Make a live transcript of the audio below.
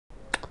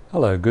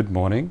Hello, good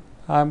morning.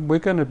 We're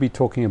going to be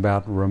talking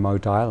about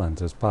remote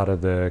islands as part of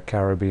the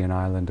Caribbean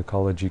Island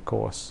Ecology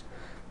course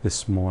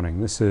this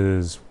morning. This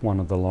is one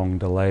of the long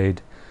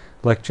delayed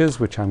lectures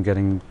which I'm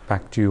getting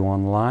back to you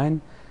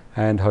online,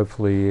 and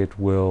hopefully it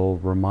will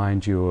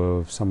remind you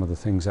of some of the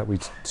things that we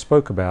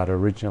spoke about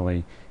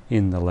originally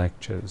in the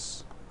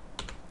lectures.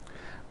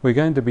 We're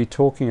going to be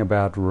talking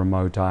about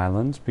remote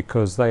islands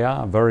because they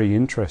are very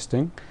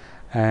interesting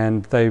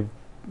and they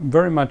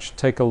very much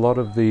take a lot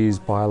of these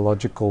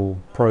biological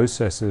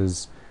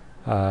processes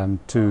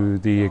to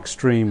the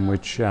extreme,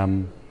 which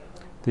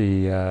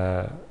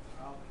the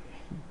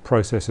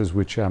processes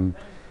which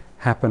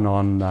happen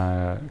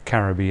on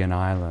Caribbean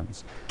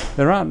islands.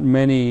 There aren't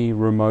many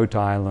remote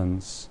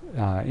islands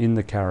in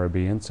the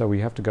Caribbean, so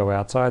we have to go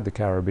outside the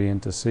Caribbean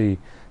to see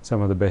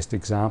some of the best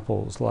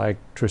examples, like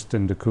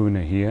Tristan da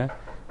Cunha here,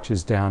 which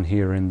is down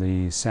here in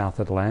the South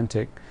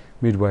Atlantic,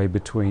 midway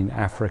between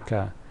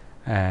Africa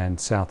and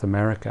South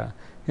America.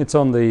 It's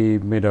on the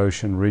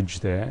mid-ocean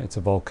ridge there. It's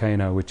a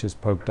volcano which is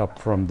poked up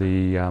from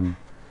the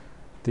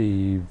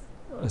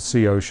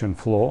sea ocean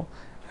floor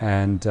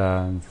and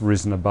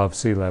risen above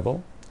sea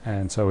level.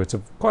 And so it's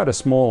quite a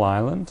small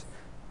island,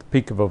 the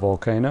peak of a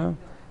volcano,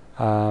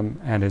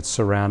 and it's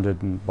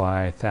surrounded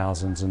by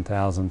thousands and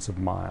thousands of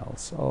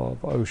miles of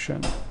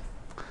ocean.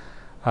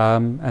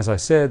 As I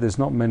said, there's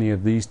not many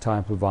of these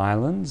type of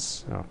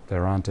islands.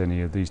 There aren't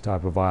any of these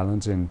type of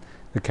islands in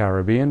the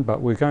Caribbean, but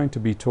we're going to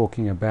be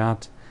talking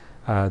about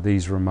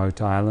these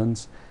remote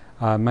islands,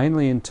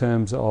 mainly in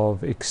terms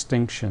of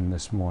extinction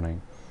this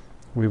morning.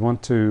 We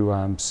want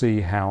to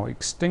see how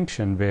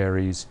extinction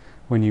varies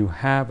when you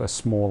have a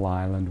small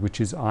island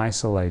which is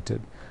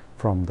isolated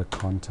from the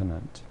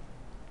continent.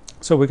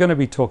 So we're going to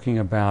be talking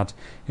about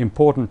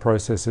important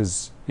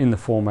processes in the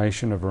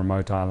formation of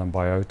remote island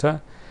biota,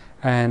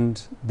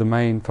 and the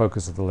main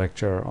focus of the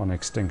lecture on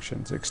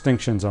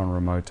extinctions on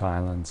remote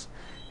islands,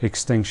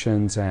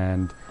 extinctions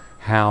and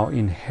how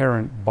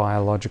inherent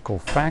biological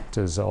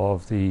factors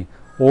of the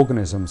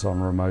organisms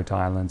on remote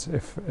islands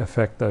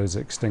affect those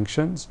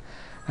extinctions.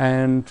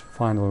 And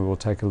finally, we'll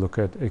take a look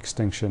at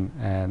extinction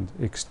and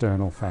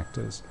external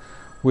factors.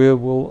 We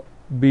will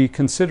be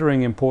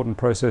considering important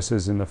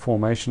processes in the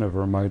formation of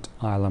remote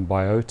island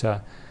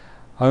biota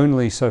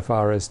only so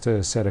far as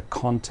to set a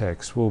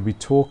context. We'll be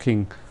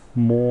talking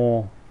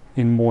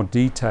in more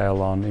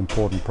detail on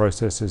important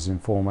processes in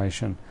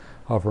formation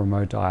of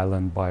remote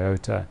island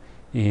biota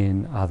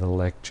in other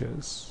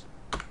lectures.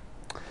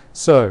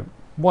 So,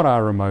 what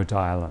are remote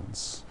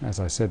islands? As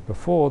I said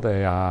before,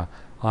 they are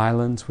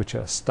islands which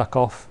are stuck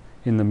off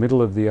in the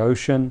middle of the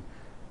ocean,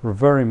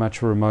 very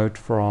much remote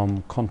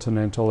from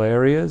continental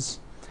areas.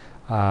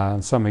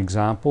 Some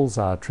examples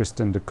are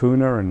Tristan da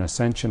Cunha and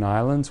Ascension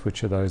Islands,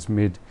 which are those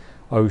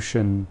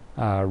mid-ocean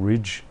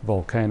ridge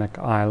volcanic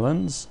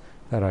islands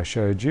that I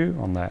showed you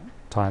on that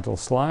title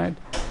slide.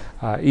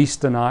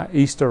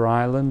 Easter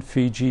Island,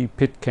 Fiji,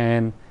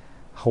 Pitcairn,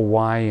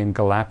 Hawaii and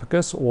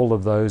Galapagos, all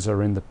of those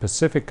are in the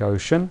Pacific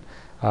Ocean.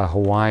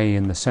 Hawaii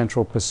in the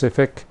Central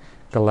Pacific,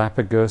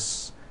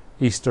 Galapagos,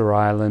 Easter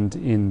Island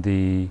in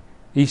the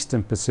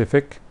Eastern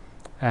Pacific,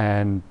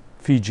 and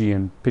Fiji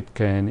and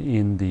Pitcairn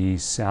in the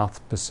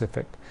South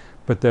Pacific.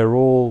 But they're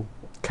all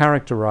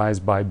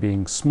characterized by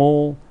being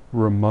small,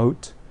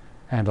 remote,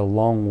 and a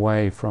long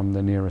way from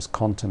the nearest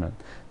continent.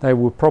 They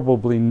were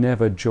probably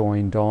never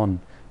joined on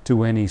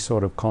to any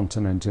sort of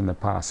continent in the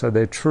past. So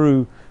they're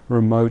true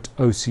remote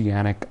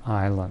oceanic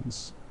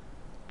islands.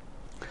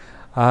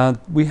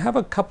 We have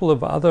a couple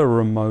of other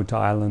remote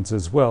islands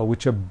as well,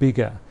 which are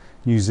bigger,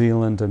 New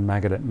Zealand and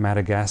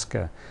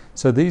Madagascar.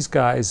 So these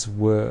guys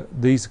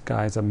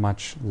are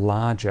much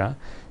larger.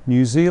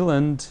 New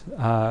Zealand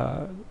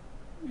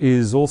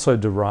is also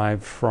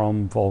derived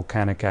from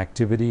volcanic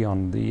activity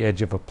on the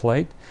edge of a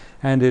plate,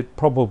 and it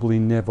probably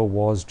never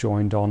was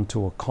joined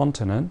onto a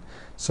continent,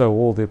 so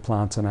all the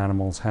plants and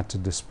animals had to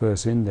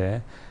disperse in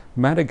there.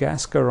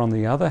 Madagascar, on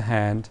the other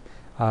hand,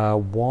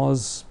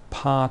 was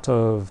part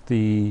of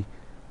the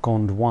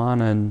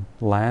Gondwanan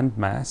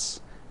landmass,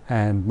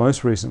 and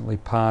most recently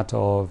part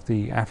of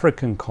the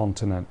African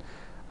continent,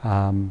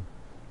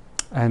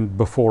 and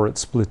before it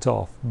split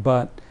off.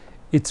 But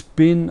it's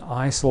been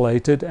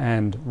isolated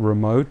and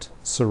remote,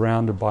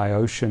 surrounded by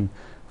ocean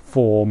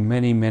for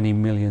many, many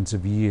millions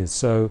of years.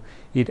 So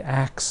it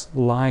acts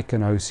like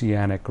an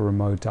oceanic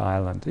remote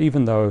island,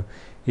 even though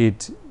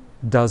it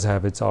does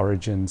have its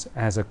origins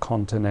as a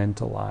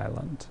continental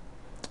island.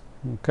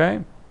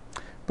 Okay?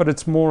 But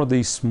it's more of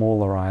these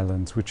smaller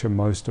islands which are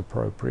most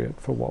appropriate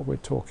for what we're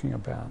talking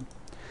about.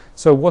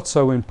 So what's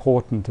so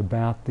important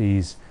about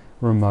these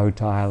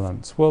remote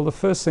islands? Well, the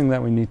first thing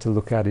that we need to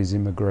look at is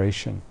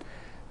immigration.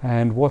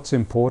 And what's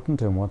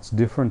important and what's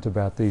different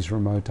about these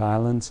remote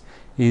islands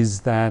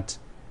is that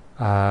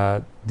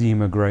the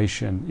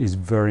immigration is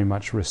very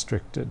much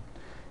restricted.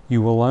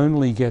 You will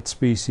only get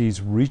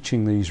species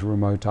reaching these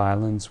remote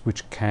islands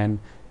which can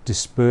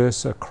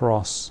disperse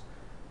across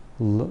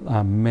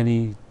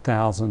many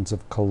thousands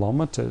of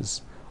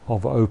kilometers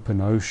of open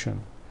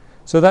ocean.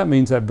 So that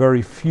means that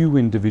very few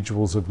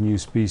individuals of new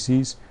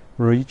species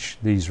reach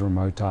these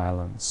remote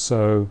islands.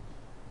 So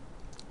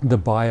the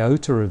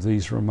biota of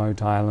these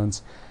remote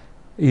islands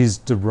is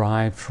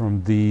derived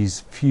from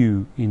these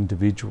few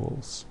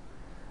individuals.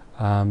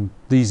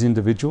 These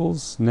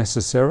individuals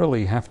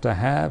necessarily have to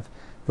have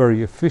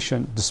very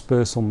efficient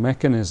dispersal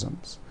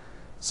mechanisms.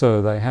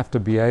 So they have to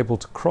be able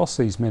to cross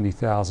these many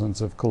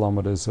thousands of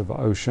kilometers of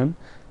ocean,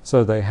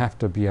 so they have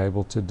to be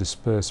able to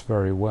disperse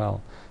very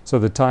well. So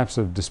the types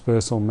of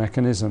dispersal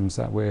mechanisms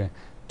that we're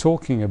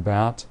talking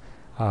about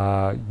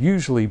are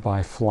usually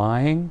by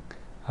flying,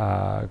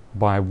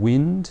 by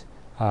wind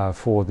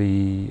for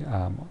the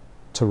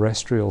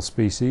terrestrial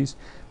species,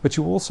 but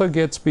you also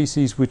get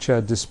species which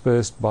are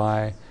dispersed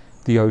by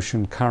the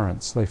ocean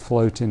currents. They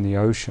float in the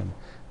ocean,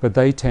 but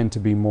they tend to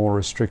be more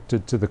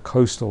restricted to the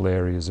coastal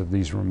areas of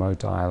these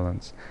remote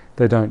islands.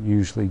 They don't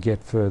usually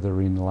get further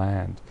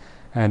inland.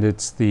 And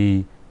it's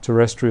the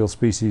terrestrial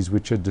species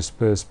which are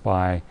dispersed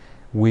by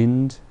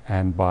wind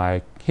and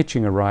by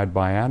hitching a ride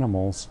by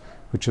animals,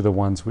 which are the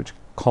ones which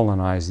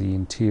colonize the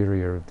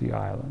interior of the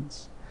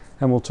islands.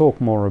 And we'll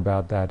talk more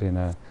about that in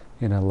a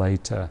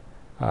later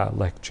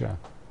lecture.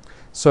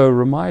 So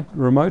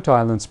remote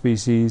island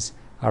species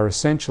are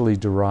essentially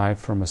derived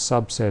from a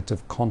subset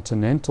of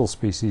continental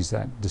species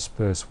that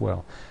disperse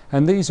well.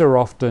 And these are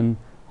often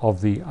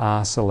of the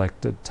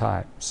R-selected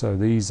type. So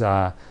these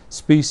are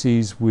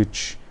species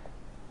which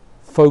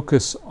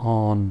focus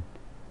on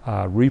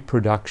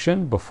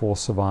reproduction before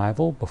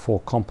survival,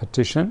 before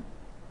competition.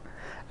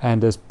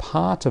 And as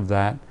part of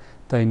that,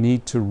 they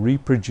need to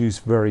reproduce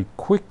very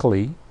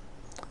quickly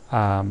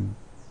and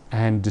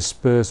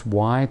disperse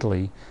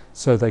widely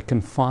so they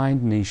can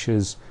find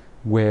niches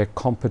where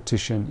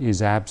competition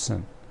is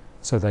absent,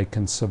 so they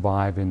can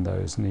survive in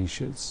those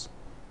niches.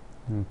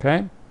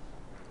 Okay?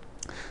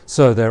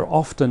 So they're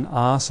often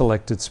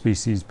R-selected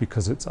species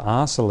because it's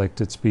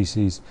R-selected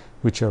species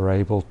which are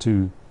able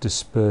to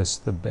disperse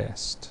the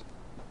best.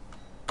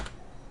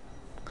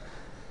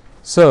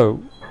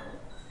 So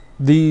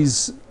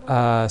these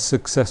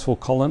successful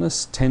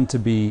colonists tend to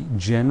be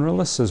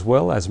generalists as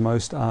well, as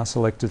most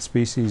R-selected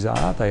species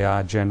are. They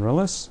are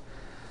generalists.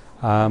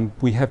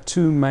 We have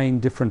two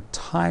main different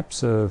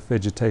types of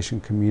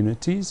vegetation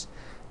communities,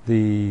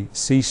 the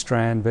sea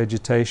strand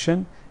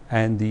vegetation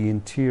and the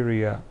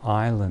interior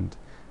island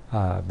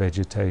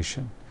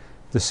vegetation.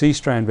 The sea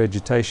strand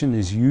vegetation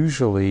is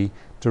usually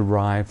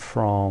derived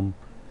from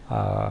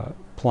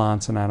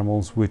plants and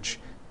animals which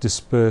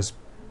disperse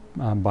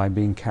by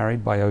being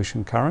carried by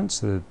ocean currents,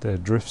 the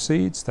drift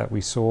seeds that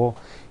we saw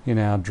in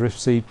our drift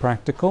seed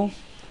practical.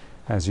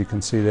 As you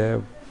can see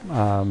there,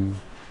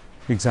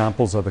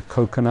 examples are the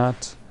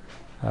coconut,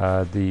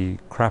 the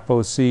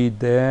crapo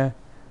seed there.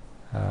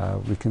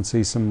 We can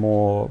see some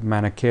more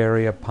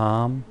Manicaria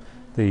palm,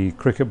 the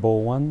cricket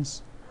ball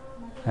ones,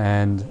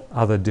 and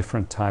other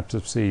different types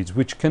of seeds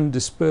which can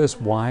disperse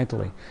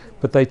widely,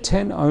 but they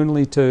tend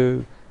only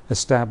to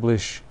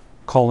establish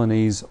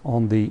colonies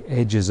on the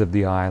edges of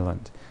the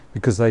island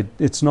because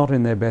it's not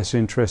in their best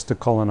interest to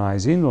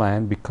colonize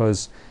inland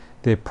because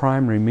their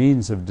primary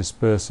means of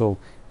dispersal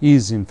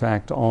is in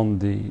fact on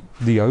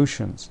the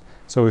oceans.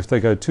 So if they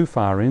go too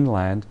far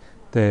inland,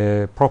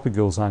 their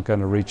propagules aren't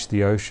going to reach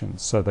the ocean,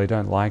 so they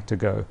don't like to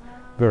go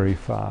very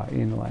far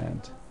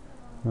inland.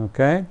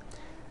 Okay?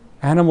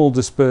 Animal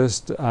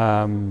dispersed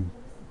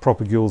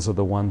propagules are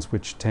the ones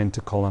which tend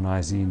to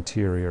colonize the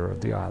interior of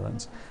the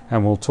islands,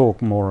 and we'll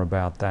talk more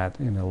about that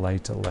in a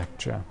later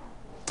lecture.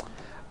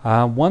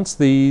 Once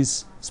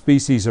these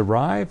species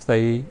arrive,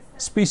 they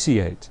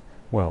speciate.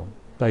 Well,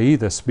 they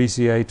either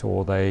speciate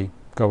or they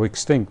go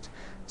extinct.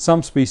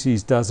 Some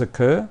species does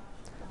occur.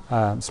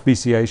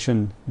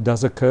 Speciation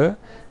does occur,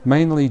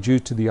 mainly due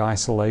to the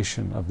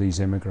isolation of these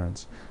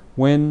immigrants.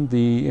 When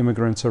the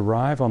immigrants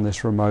arrive on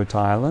this remote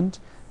island,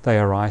 they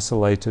are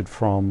isolated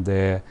from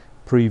their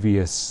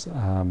previous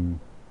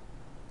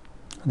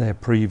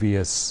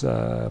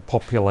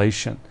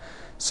population.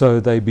 So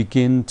they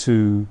begin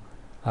to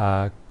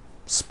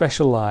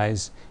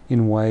specialize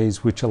in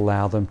ways which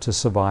allow them to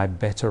survive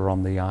better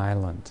on the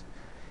island.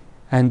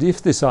 And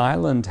if this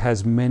island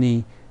has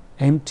many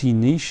empty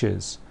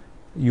niches,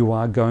 you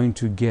are going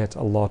to get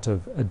a lot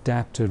of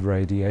adapted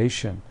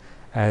radiation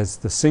as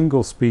the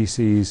single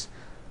species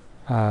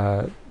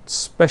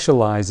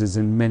specializes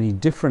in many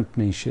different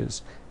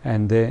niches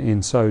and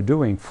in so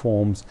doing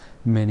forms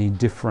many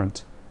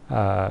different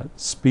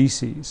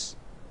species.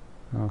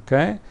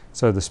 Okay,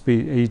 so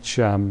each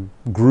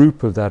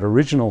group of that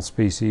original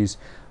species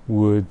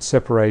would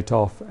separate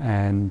off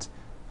and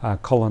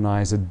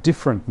colonize a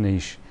different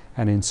niche,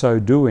 and in so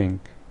doing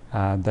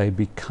they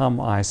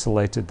become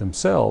isolated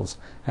themselves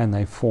and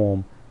they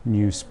form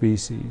new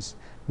species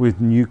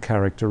with new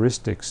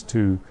characteristics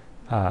to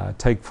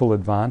take full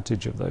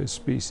advantage of those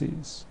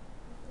species.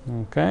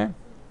 Okay?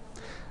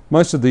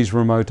 Most of these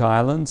remote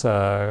islands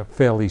are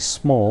fairly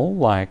small,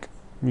 like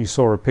you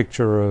saw a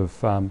picture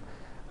of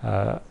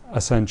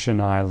Ascension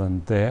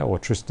Island there, or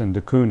Tristan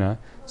da Cunha,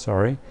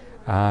 sorry.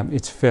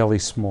 It's fairly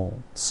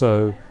small.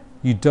 So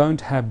you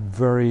don't have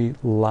very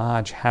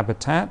large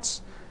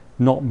habitats.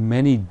 not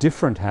many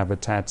different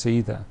habitats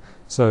either.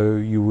 So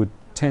you would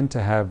tend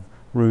to have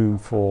room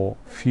for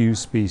few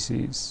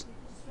species.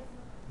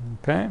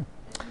 Okay?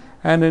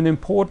 And an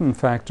important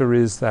factor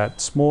is that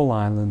small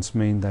islands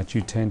mean that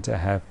you tend to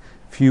have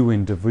few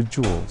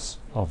individuals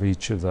of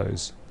each of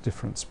those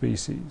different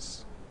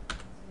species.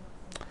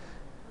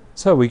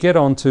 So we get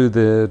on to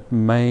the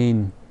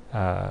main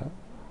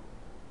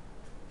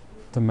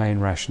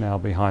rationale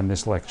behind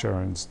this lecture,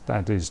 and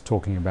that is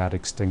talking about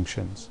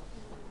extinctions.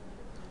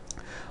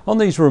 On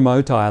these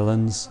remote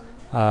islands,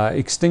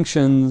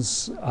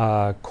 extinctions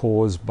are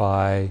caused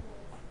by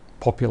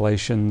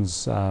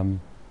populations,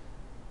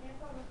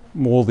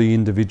 all the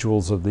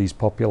individuals of these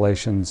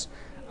populations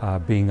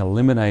being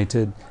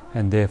eliminated,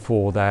 and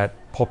therefore that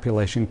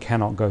population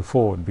cannot go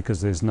forward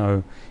because there's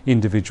no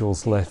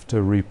individuals left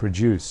to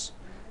reproduce.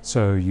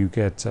 So you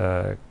get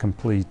a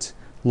complete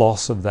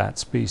loss of that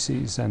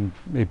species and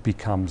it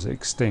becomes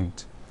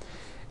extinct.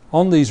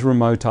 On these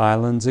remote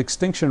islands,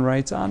 extinction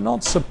rates are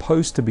not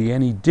supposed to be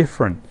any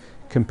different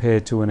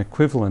compared to an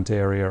equivalent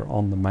area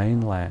on the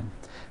mainland.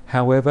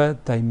 However,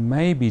 they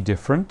may be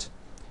different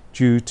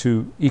due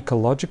to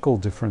ecological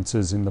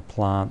differences in the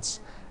plants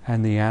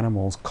and the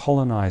animals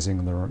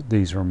colonizing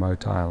these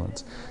remote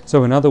islands.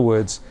 So in other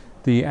words,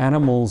 the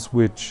animals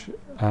which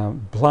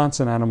plants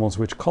and animals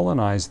which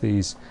colonize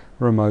these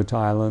remote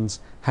islands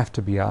have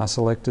to be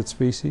R-selected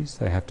species,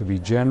 they have to be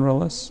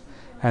generalists,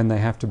 and they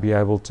have to be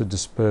able to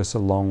disperse a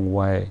long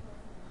way.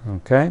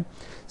 Okay?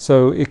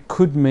 So it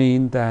could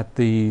mean that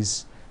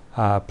these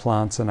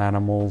plants and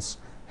animals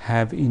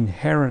have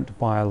inherent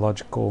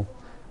biological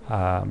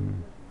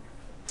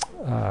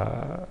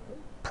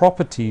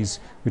properties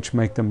which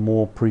make them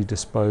more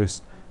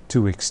predisposed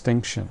to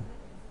extinction.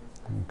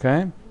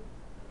 Okay?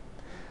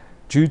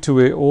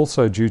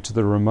 Also due to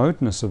the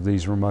remoteness of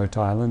these remote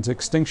islands,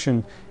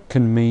 extinction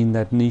can mean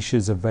that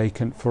niches are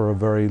vacant for a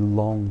very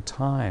long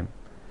time.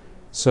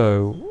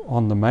 So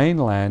on the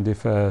mainland,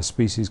 if a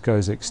species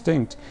goes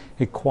extinct,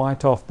 it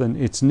quite often,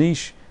 its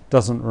niche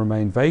doesn't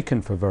remain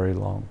vacant for very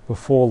long.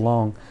 Before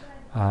long,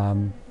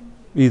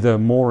 either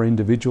more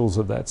individuals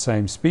of that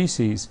same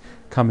species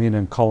come in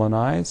and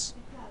colonize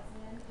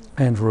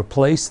and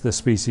replace the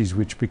species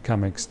which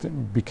became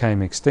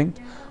extinct,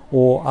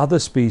 or other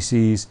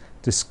species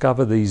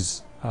discover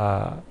these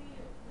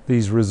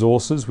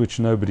resources which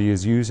nobody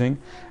is using,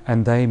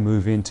 and they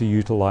move in to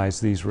utilize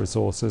these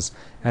resources,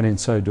 and in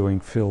so doing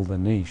fill the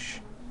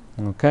niche.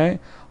 Okay?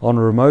 On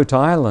remote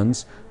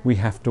islands, we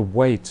have to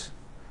wait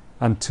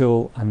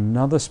until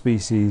another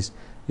species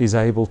is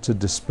able to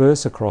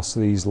disperse across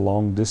these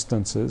long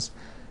distances,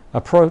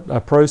 a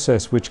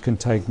process which can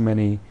take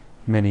many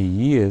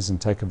years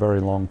and take a very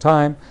long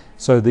time,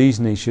 so these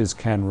niches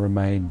can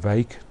remain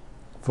vacant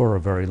for a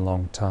very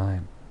long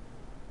time.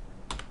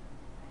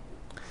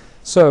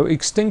 So,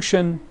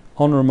 extinction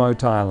on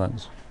remote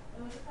islands.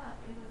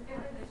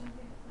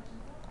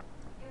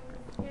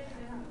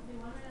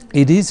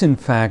 It is in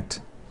fact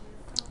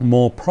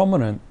more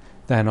prominent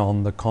than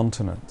on the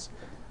continents.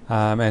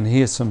 And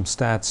here's some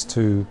stats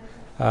to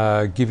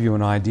give you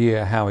an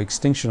idea how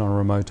extinction on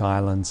remote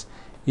islands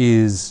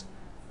is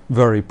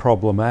very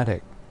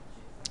problematic.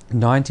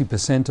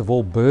 90% of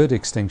all bird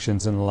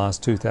extinctions in the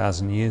last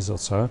 2,000 years or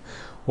so,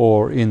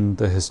 or in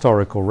the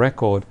historical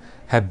record,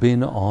 have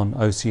been on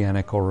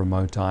oceanic or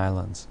remote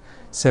islands.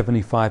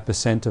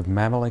 75% of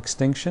mammal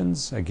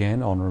extinctions,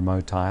 again, on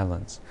remote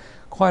islands.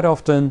 Quite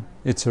often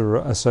it's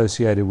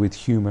associated with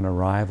human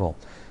arrival.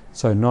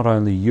 So not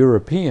only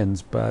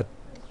Europeans, but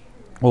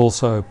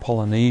also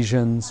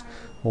Polynesians,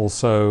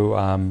 also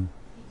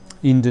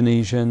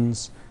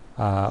Indonesians,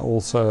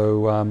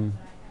 also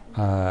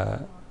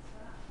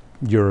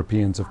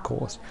Europeans, of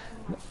course.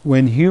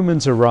 When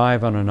humans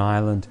arrive on an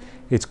island,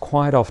 it's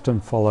quite often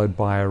followed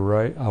by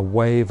a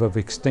wave of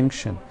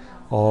extinction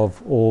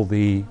of all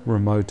the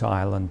remote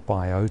island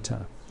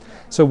biota.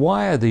 So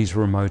why are these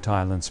remote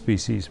island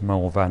species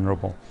more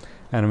vulnerable?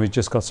 And we've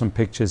just got some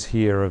pictures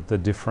here of the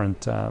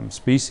different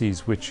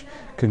species which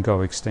can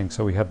go extinct.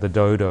 So we have the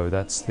dodo,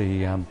 that's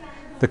the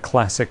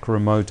classic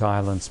remote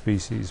island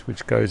species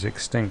which goes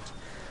extinct.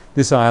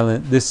 This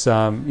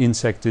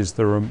insect is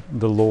the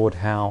Lord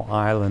Howe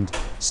Island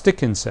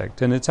stick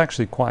insect, and it's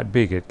actually quite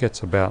big. It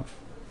gets about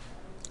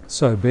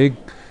so big.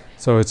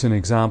 So it's an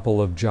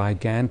example of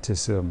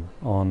gigantism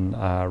on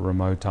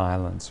remote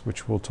islands,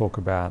 which we'll talk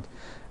about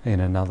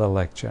in another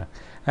lecture.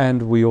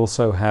 And we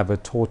also have a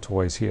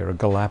tortoise here, a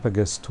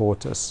Galapagos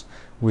tortoise,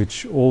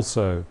 which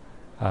also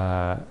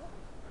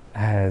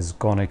has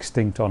gone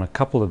extinct on a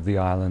couple of the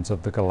islands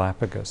of the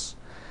Galapagos.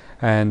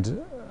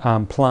 And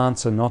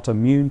plants are not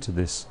immune to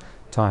this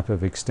type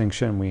of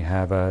extinction. We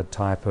have a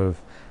type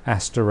of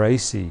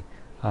Asteraceae.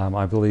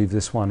 I believe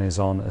this one is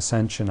on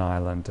Ascension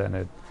Island, and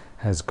it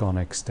has gone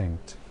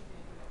extinct.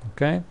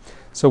 Okay,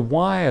 so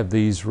why are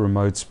these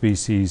remote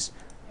species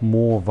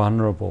more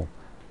vulnerable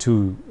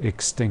to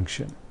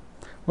extinction?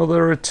 Well,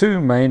 there are two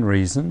main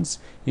reasons: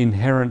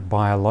 inherent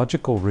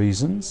biological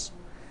reasons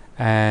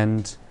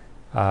and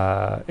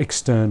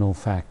external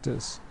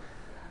factors.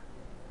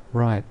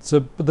 Right,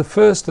 so the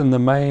first and the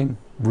main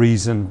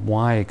reason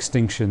why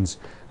extinctions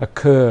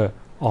occur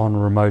on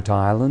remote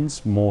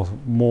islands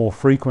more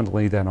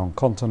frequently than on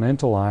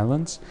continental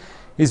islands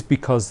is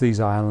because these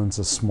islands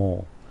are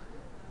small.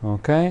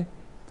 Okay?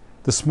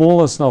 The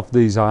smallest of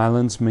these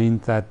islands mean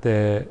that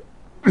there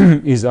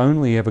is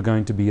only ever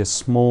going to be a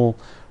small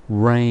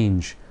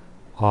range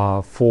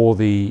for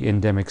the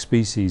endemic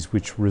species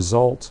which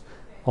result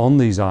on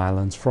these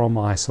islands from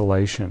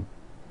isolation.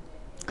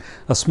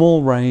 A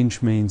small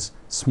range means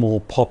small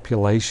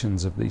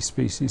populations of these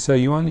species, so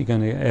you're only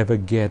going to ever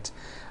get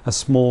a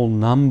small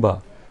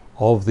number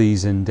of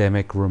these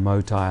endemic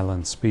remote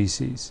island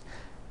species.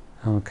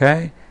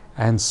 Okay?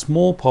 And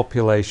small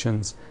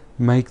populations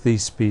make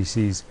these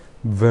species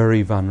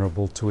very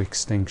vulnerable to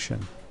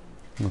extinction.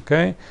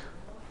 Okay?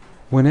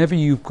 Whenever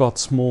you've got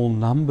small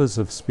numbers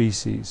of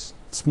species,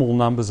 small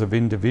numbers of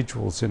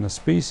individuals in a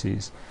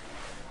species,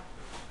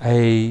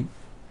 an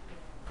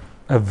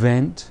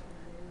event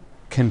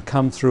can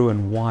come through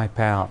and wipe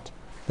out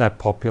that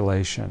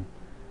population.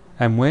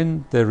 And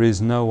when there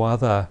is no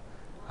other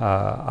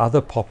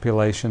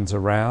populations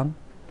around,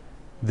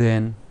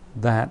 then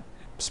that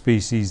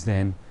species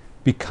then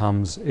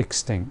becomes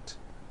extinct.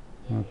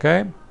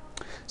 Okay?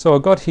 So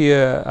I've got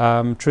here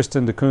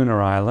Tristan da Cunha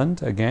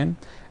Island again,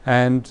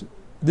 and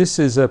this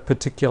is a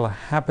particular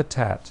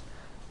habitat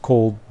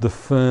called the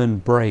fern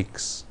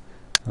breaks.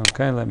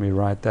 Okay, let me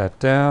write that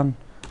down.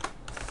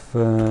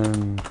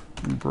 Fern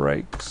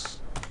breaks,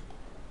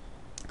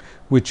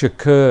 which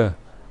occur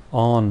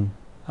on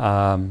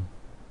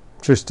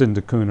Tristan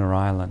da Cunha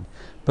Island,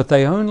 but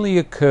they only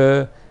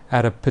occur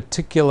at a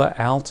particular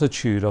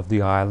altitude of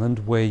the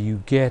island where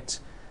you get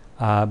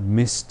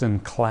mist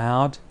and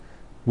cloud,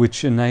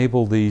 which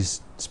enable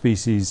these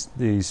species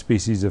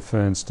of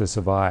ferns to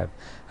survive.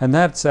 And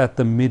that's at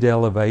the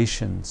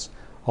mid-elevations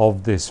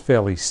of this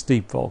fairly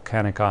steep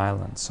volcanic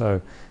island.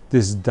 So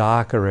this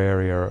darker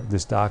area,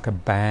 this darker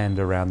band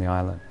around the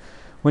island.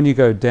 When you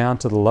go down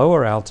to the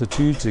lower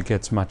altitudes, it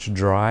gets much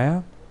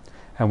drier.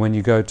 And when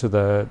you go to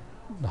the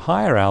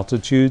higher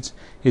altitudes,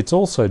 it's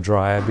also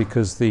drier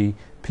because the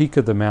peak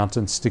of the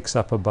mountain sticks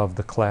up above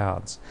the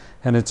clouds.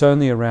 And it's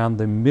only around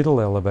the middle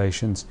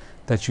elevations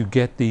that you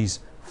get these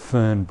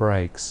fern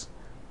breaks.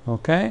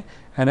 Okay?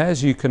 And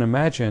as you can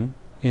imagine,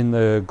 in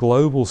the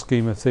global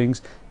scheme of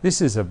things,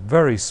 this is a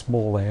very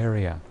small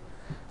area.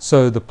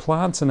 So the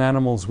plants and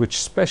animals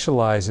which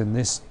specialize in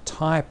this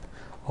type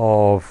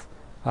of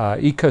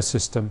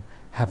ecosystem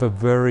have a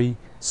very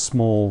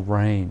small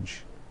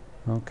range.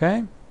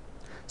 Okay?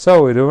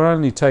 So it would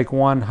only take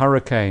one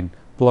hurricane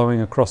blowing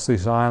across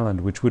this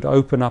island which would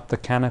open up the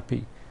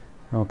canopy.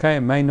 Okay?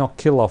 It may not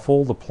kill off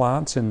all the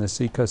plants in this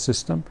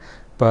ecosystem,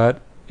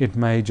 but it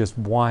may just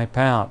wipe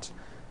out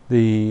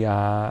the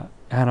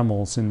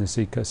animals in this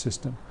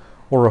ecosystem.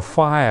 Or a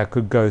fire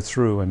could go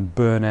through and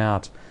burn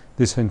out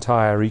this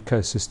entire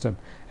ecosystem,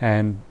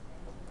 and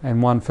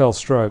one fell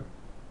stroke,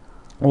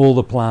 all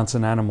the plants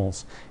and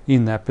animals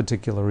in that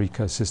particular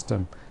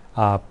ecosystem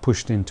are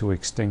pushed into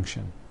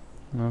extinction.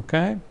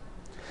 Okay?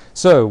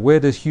 So where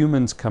do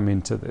humans come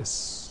into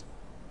this?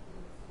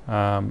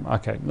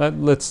 Okay,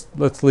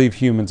 let's leave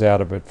humans out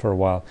of it for a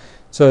while.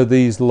 So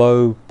these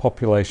low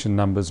population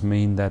numbers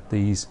mean that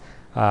these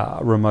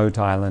remote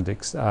island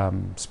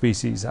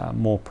species are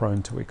more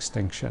prone to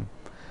extinction.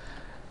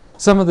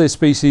 Some of the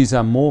species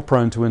are more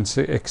prone to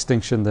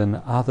extinction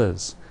than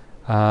others.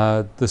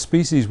 The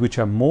species which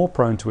are more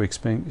prone to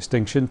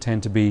extinction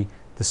tend to be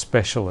the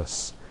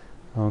specialists.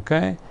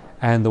 Okay?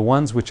 And the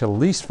ones which are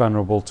least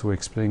vulnerable to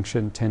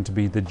extinction tend to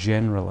be the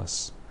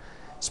generalists.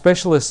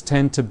 Specialists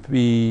tend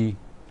to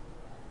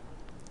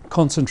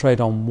concentrate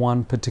on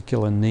one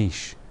particular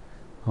niche.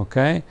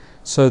 Okay?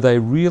 So they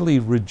really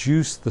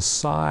reduce the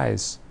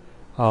size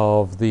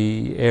of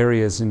the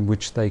areas in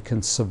which they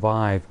can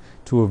survive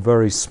to a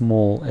very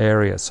small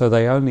area. So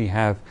they only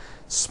have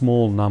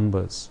small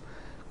numbers.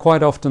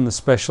 Quite often the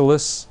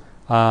specialists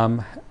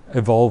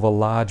evolve a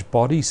large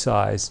body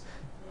size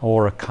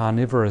or a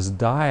carnivorous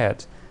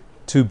diet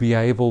to be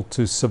able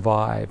to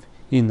survive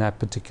in that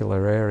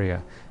particular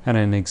area. And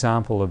an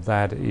example of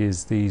that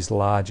is these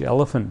large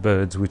elephant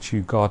birds which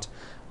you got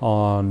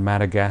on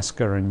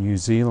Madagascar and New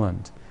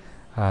Zealand.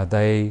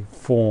 They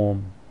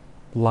form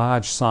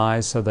large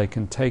size so they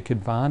can take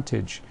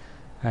advantage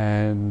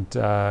and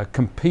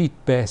compete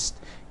best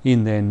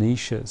in their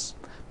niches.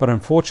 But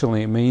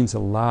unfortunately it means a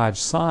large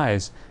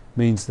size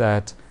means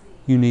that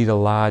you need a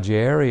large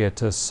area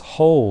to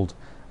hold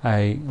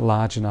a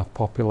large enough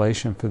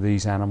population for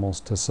these animals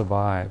to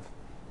survive.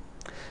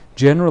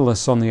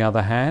 Generalists, on the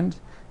other hand,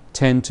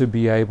 tend to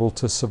be able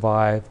to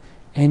survive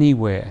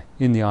anywhere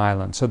in the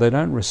island, so they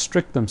don't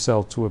restrict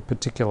themselves to a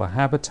particular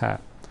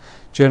habitat.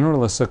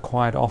 Generalists are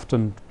quite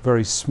often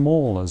very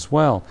small as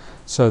well,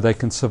 so they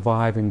can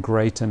survive in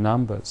greater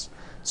numbers.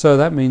 So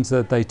that means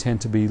that they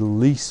tend to be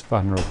least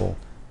vulnerable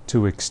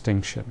to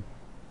extinction.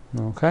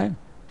 Okay?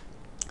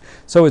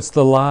 So it's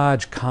the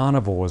large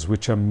carnivores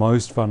which are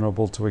most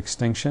vulnerable to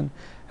extinction,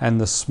 and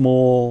the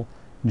small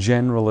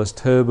generalist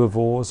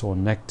herbivores or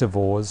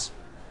nectivores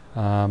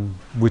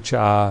which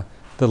are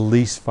the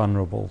least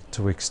vulnerable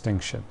to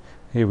extinction.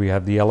 Here we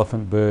have the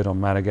elephant bird on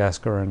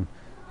Madagascar and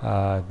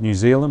New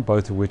Zealand,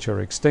 both of which are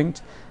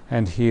extinct,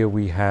 and here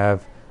we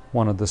have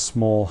one of the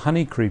small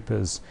honey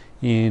creepers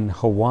in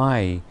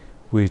Hawaii,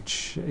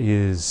 which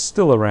is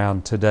still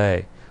around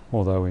today,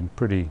 although in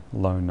pretty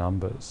low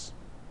numbers.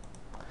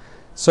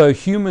 So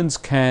humans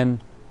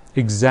can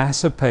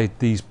exacerbate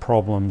these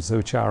problems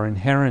which are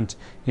inherent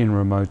in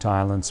remote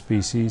island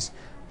species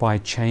by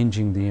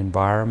changing the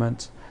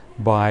environment,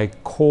 by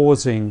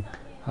causing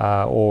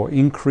or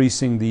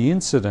increasing the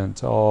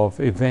incidence of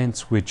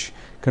events which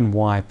can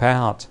wipe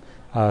out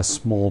a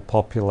small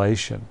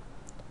population.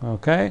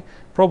 Okay,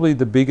 probably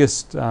the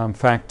biggest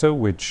factor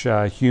which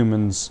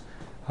humans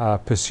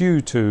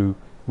pursue to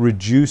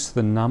reduce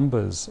the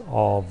numbers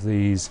of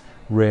these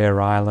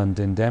rare island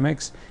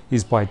endemics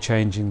is by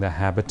changing the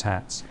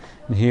habitats.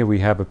 And here we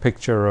have a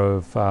picture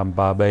of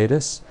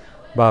Barbados.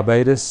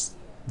 Barbados,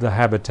 the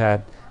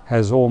habitat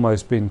has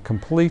almost been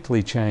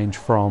completely changed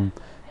from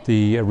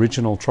the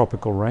original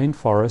tropical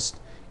rainforest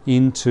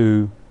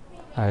into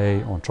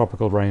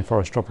tropical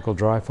rainforest, tropical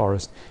dry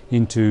forest,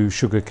 into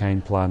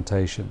sugarcane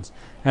plantations.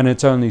 And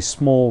it's only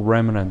small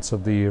remnants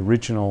of the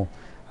original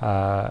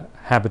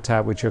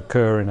habitat which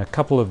occur in a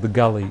couple of the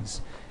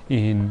gullies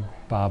in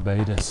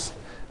Barbados.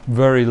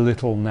 Very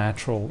little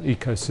natural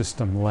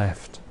ecosystem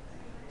left.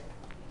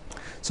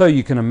 So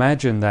you can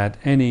imagine that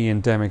any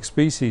endemic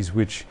species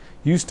which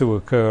used to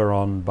occur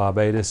on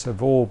Barbados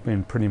have all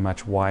been pretty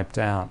much wiped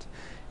out.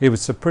 It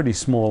was a pretty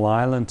small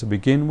island to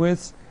begin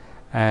with,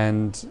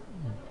 and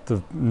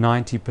the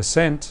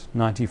 90%,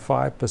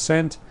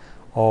 95%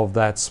 of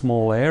that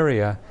small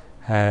area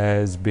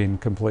has been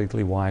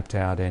completely wiped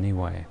out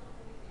anyway.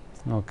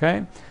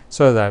 Okay,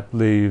 so that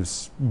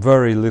leaves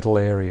very little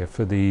area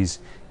for these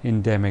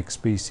endemic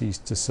species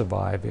to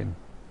survive in.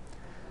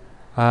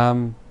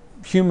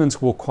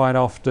 Humans will quite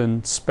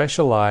often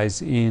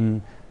specialize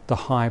in the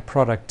high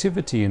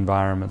productivity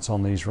environments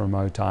on these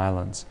remote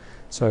islands.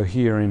 So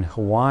here in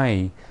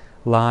Hawaii,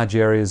 large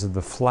areas of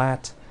the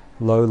flat,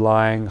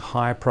 low-lying,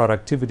 high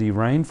productivity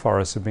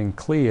rainforests have been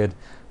cleared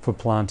for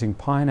planting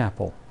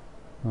pineapple.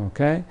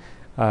 Okay,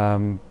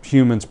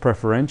 humans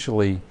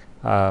preferentially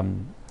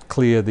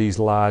clear these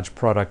large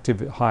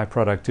high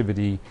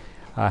productivity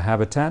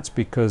habitats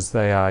because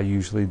they are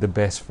usually the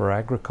best for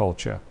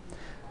agriculture.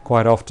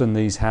 Quite often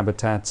these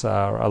habitats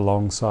are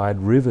alongside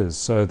rivers,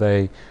 so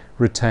they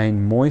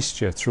retain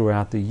moisture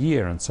throughout the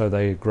year, and so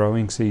their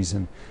growing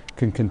season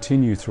can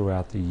continue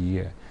throughout the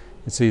year.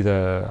 It's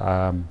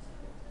either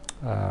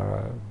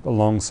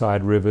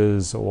alongside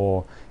rivers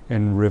or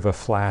in river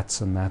flats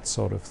and that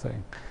sort of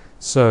thing.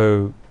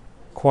 So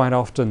quite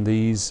often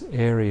these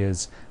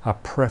areas are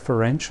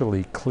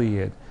preferentially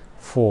cleared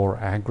for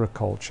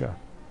agriculture.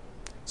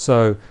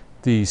 So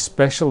the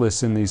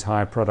specialists in these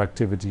high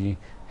productivity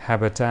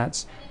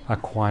habitats are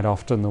quite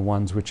often the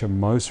ones which are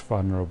most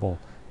vulnerable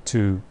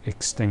to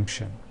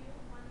extinction.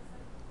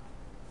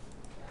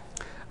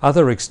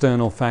 Other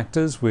external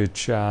factors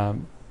which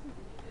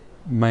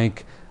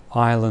make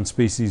island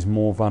species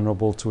more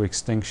vulnerable to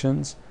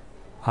extinctions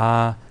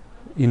are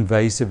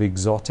invasive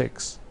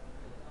exotics.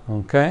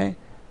 Okay,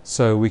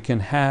 so we can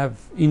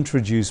have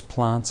introduced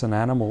plants and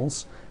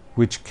animals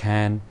which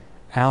can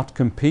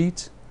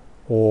outcompete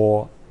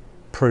or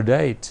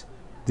predate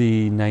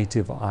the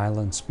native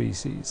island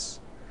species.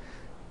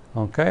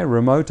 Okay,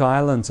 remote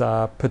islands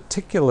are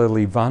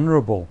particularly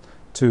vulnerable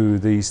to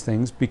these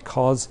things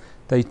because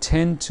they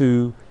tend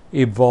to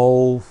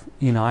evolve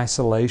in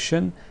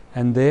isolation,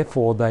 and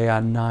therefore they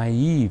are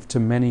naive to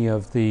many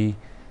of the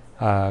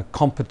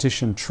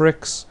competition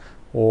tricks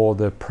or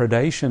the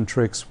predation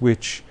tricks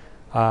which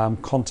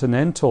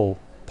continental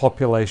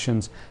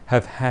populations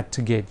have had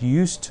to get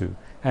used to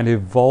and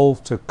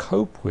evolve to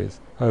cope with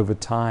over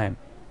time.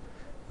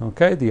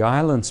 Okay, the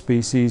island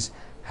species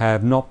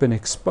have not been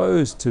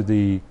exposed to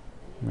the,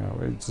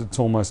 it's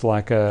almost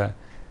like an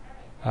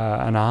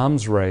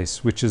arms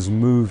race which has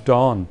moved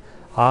on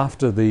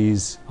after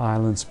these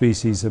island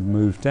species have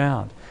moved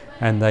out,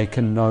 and they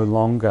can no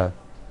longer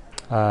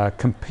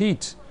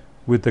compete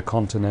with the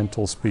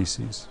continental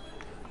species.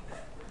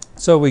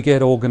 So we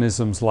get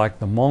organisms like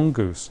the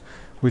mongoose,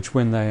 which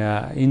when they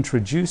are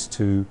introduced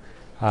to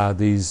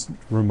these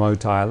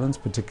remote islands,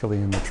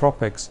 particularly in the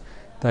tropics,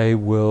 they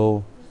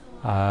will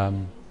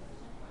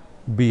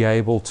be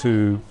able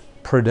to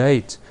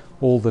predate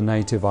all the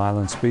native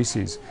island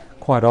species.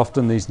 Quite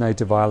often these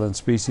native island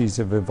species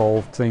have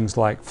evolved things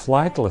like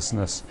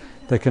flightlessness.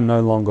 They can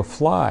no longer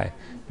fly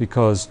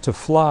because to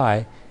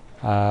fly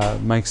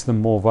makes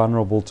them more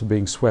vulnerable to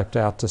being swept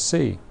out to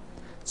sea.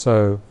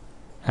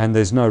 And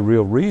there's no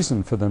real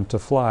reason for them to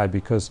fly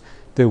because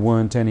there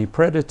weren't any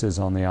predators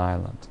on the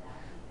island.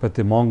 But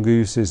the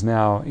mongoose is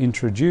now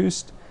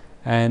introduced,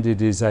 and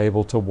it is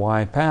able to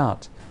wipe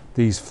out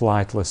these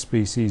flightless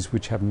species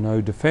which have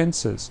no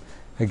defenses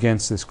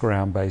against this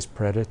ground-based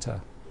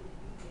predator.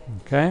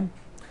 Okay?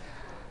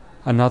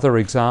 Another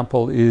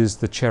example is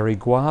the cherry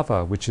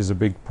guava, which is a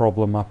big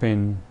problem up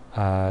in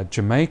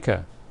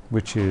Jamaica,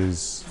 which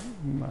is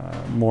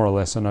more or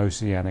less an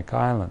oceanic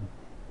island.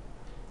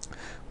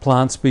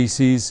 Plant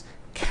species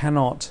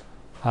cannot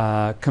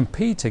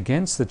compete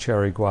against the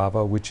cherry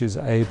guava, which is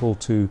able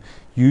to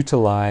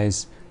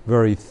utilize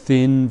very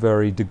thin,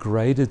 very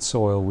degraded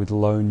soil with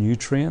low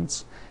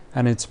nutrients,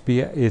 and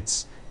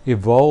it's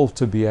evolved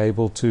to be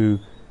able to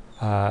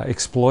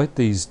exploit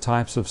these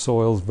types of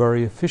soils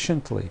very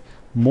efficiently,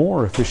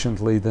 more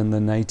efficiently than the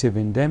native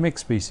endemic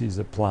species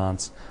of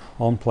plants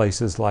on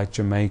places like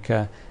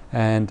Jamaica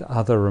and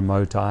other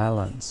remote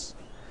islands.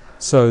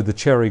 So the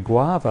cherry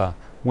guava,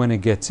 when it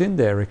gets in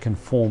there, it can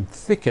form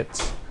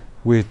thickets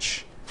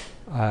which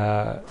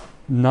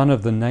none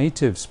of the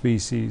native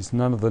species,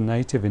 none of the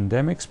native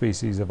endemic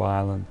species of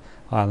island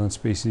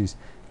species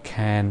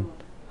can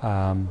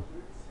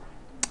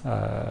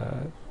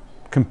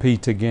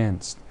compete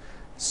against.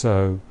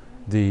 So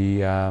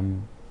the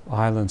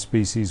island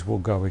species will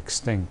go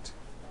extinct.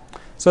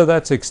 So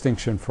that's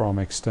extinction from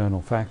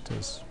external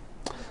factors.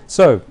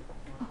 So,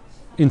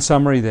 in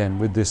summary then,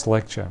 with this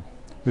lecture,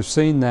 we've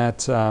seen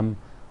that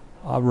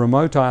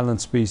remote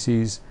island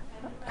species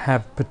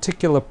have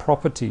particular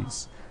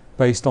properties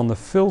based on the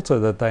filter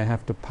that they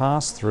have to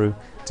pass through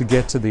to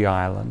get to the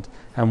island,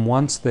 and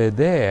once they're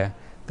there,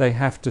 they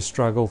have to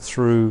struggle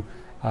through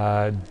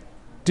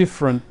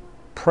different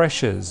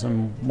pressures,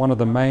 and one of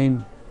the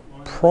main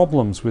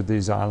problems with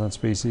these island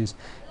species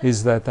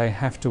is that they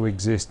have to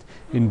exist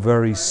in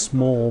very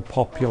small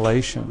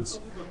populations.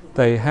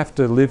 They have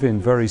to live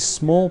in very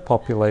small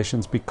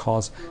populations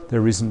because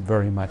there isn't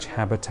very much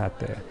habitat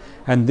there,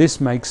 and this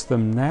makes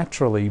them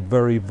naturally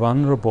very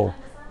vulnerable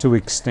to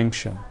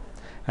extinction.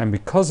 And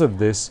because of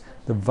this,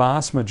 the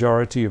vast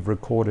majority of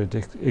recorded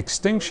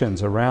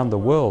extinctions around the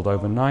world,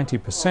 over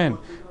 90%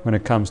 when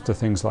it comes to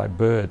things like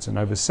birds and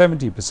over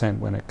 70%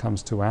 when it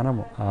comes to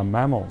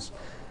mammals,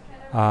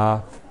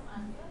 are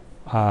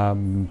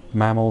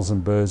mammals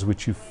and birds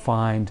which you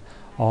find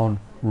on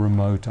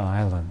remote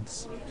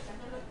islands.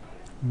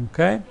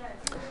 Okay,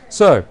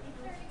 so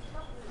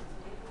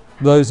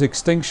those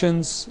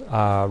extinctions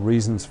are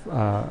reasons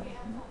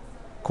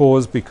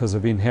caused because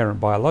of inherent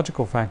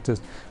biological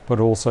factors, but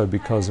also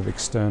because of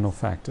external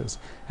factors.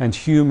 And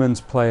humans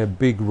play a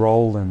big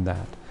role in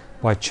that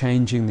by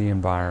changing the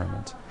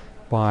environment,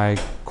 by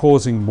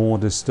causing more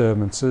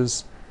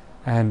disturbances,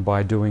 and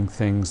by doing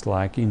things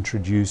like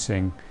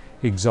introducing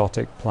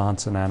exotic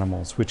plants and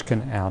animals which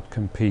can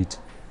outcompete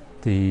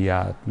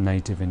the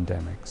native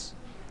endemics.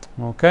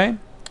 Okay,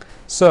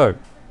 so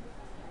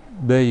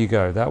there you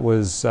go. That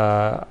was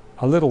a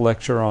little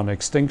lecture on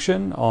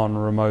extinction on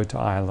remote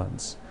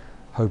islands.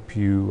 Hope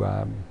you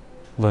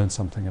learned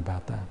something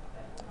about that.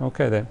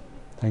 Okay then,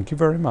 thank you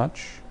very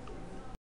much.